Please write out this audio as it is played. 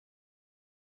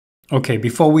Okay,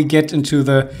 before we get into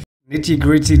the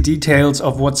nitty-gritty details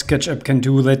of what SketchUp can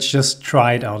do, let's just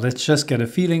try it out. Let's just get a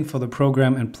feeling for the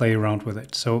program and play around with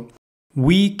it. So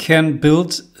we can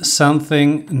build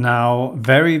something now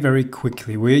very, very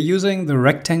quickly. We're using the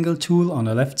rectangle tool on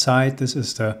the left side. This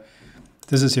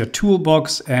is your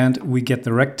toolbox, and we get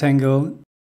the rectangle,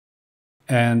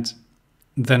 and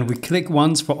then we click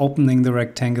once for opening the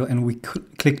rectangle, and we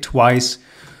click twice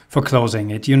for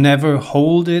closing it. You never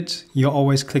hold it. You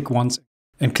always click once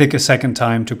and click a second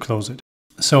time to close it.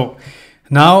 So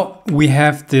now we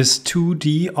have this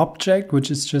 2D object,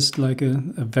 which is just like a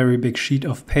very big sheet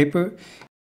of paper.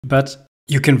 But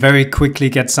you can very quickly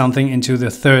get something into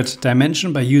the third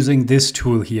dimension by using this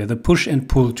tool here, the push and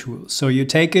pull tool. So you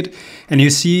take it and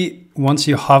you see once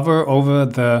you hover over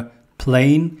the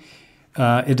plane,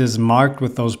 it is marked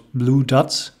with those blue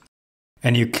dots.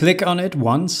 And you click on it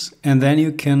once, and then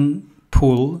you can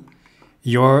pull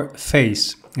your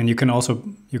face. And you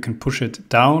can push it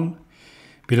down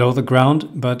below the ground,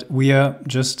 but we are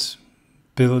just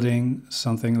building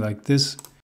something like this,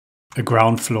 a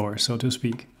ground floor, so to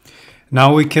speak.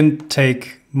 Now we can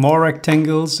take more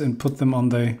rectangles and put them on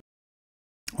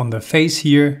the face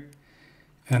here.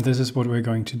 And this is what we're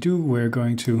going to do. We're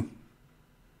going to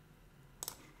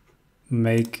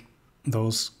make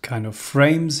those kind of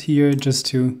frames here just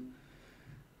to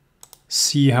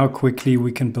see how quickly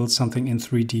we can build something in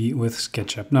 3D with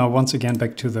SketchUp. Now, once again,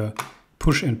 back to the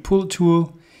push and pull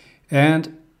tool.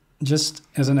 And just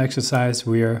as an exercise,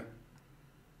 we're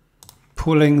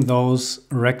pulling those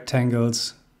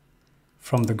rectangles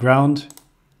from the ground,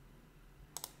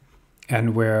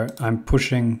 and where I'm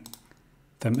pushing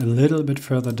them a little bit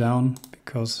further down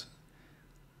because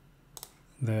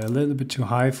they're a little bit too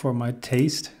high for my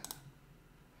taste.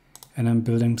 And I'm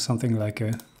building something like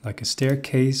a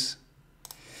staircase,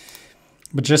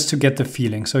 but just to get the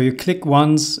feeling. So you click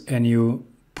once and you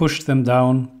push them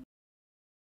down.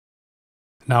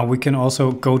 Now we can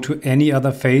also go to any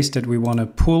other face that we want to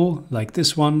pull, like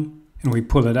this one, and we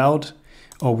pull it out,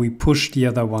 or we push the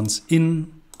other ones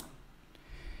in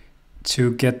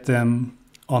to get them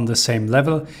on the same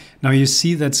level. Now you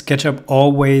see that SketchUp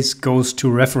always goes to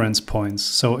reference points.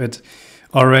 So it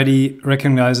already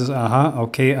recognizes,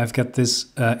 okay, I've got this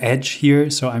edge here,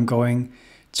 so I'm going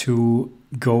to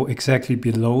go exactly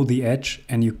below the edge,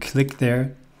 and you click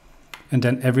there, and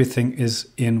then everything is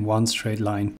in one straight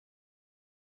line.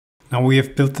 Now we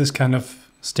have built this kind of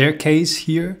staircase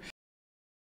here.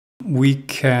 We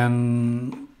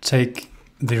can take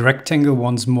the rectangle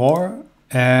once more,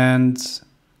 and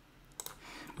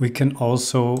we can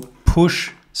also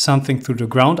push something through the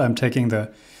ground. I'm taking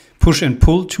the push and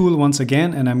pull tool once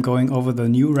again, and I'm going over the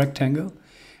new rectangle.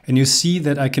 And you see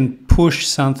that I can push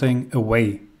something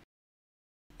away.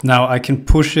 Now I can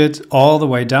push it all the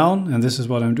way down, and this is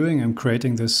what I'm doing. I'm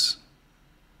creating this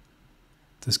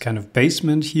kind of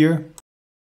basement here.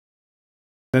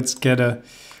 Let's get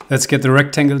the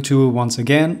rectangle tool once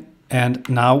again, and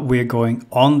now we're going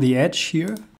on the edge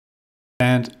here,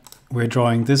 and we're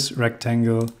drawing this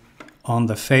rectangle on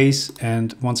the face,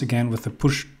 and once again with the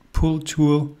push pull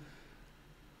tool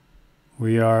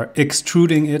we are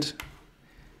extruding it,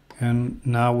 and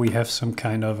now we have some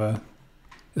kind of a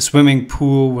swimming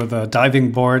pool with a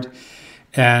diving board.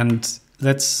 And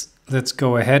let's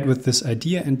go ahead with this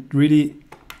idea and really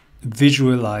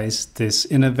visualize this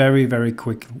in a very, very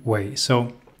quick way.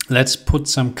 So let's put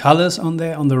some colors on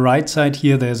there. On the right side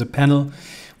here, there's a panel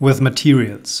with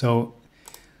materials. So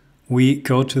we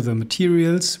go to the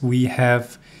materials. We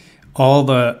have all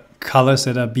the colors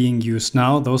that are being used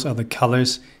now. Those are the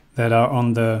colors that are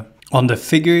on the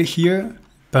figure here.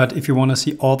 But if you want to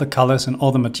see all the colors and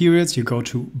all the materials, you go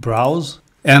to Browse.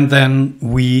 And then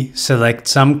we select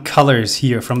some colors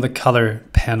here from the color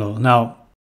panel. Now,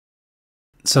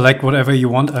 select whatever you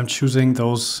want. I'm choosing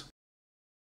those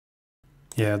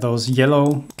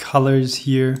yellow colors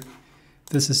here.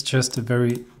 This is just a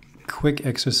very quick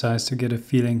exercise to get a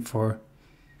feeling for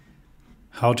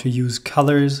how to use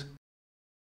colors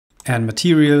and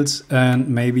materials, and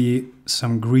maybe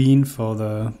some green for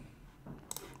the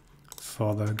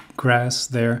grass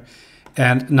there.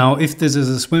 And now if this is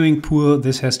a swimming pool,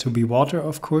 this has to be water,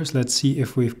 of course. Let's see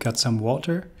if we've got some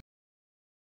water.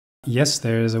 Yes,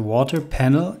 there is a water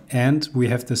panel, and we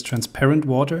have this transparent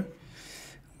water.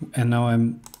 And now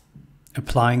I'm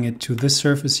applying it to this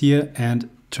surface here, and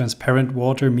transparent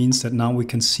water means that now we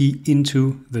can see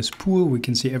into this pool. We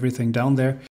can see everything down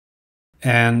there.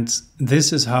 And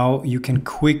this is how you can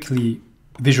quickly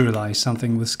visualize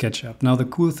something with SketchUp. Now, the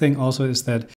cool thing also is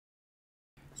that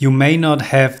you may not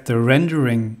have the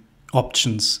rendering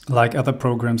options like other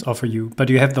programs offer you, but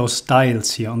you have those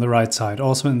styles here on the right side.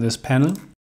 Also in this panel,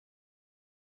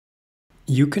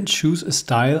 you can choose a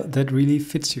style that really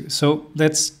fits you. So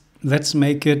let's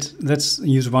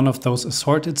use one of those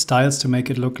assorted styles to make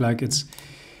it look like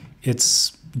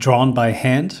it's drawn by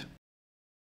hand.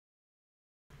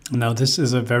 Now this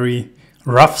is a very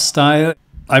rough style.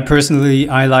 I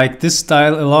like this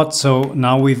style a lot. So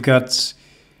now we've got,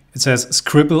 it says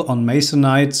scribble on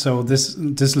masonite. So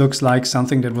this looks like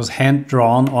something that was hand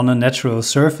drawn on a natural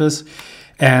surface,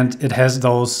 and it has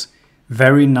those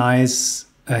very nice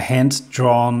hand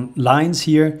drawn lines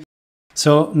here.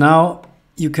 So now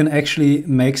you can actually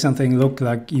make something look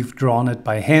like you've drawn it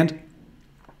by hand.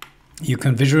 You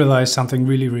can visualize something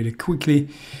really, really quickly.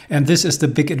 And this is the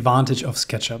big advantage of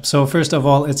SketchUp. So first of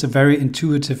all, it's a very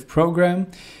intuitive program.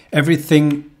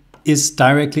 Everything is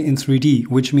directly in 3D,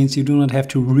 which means you do not have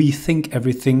to rethink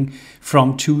everything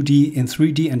from 2D in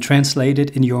 3D and translate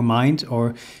it in your mind,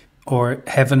 or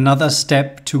have another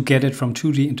step to get it from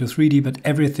 2D into 3D, but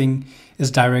everything is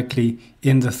directly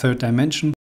in the third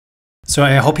dimension. So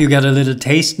I hope you get a little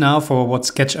taste now for what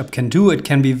SketchUp can do. It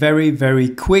can be very, very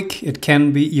quick.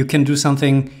 You can do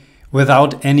something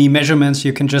without any measurements.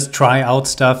 You can just try out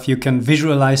stuff. You can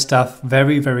visualize stuff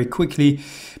very, very quickly,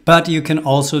 but you can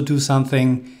also do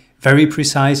something very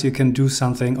precise. You can do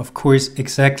something, of course,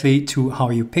 exactly to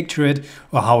how you picture it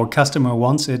or how a customer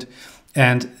wants it.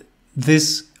 And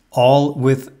this all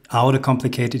without a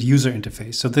complicated user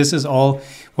interface. So this is all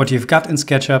what you've got in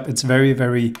SketchUp. It's very,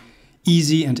 very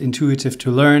easy and intuitive to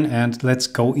learn, and let's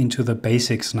go into the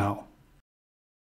basics now.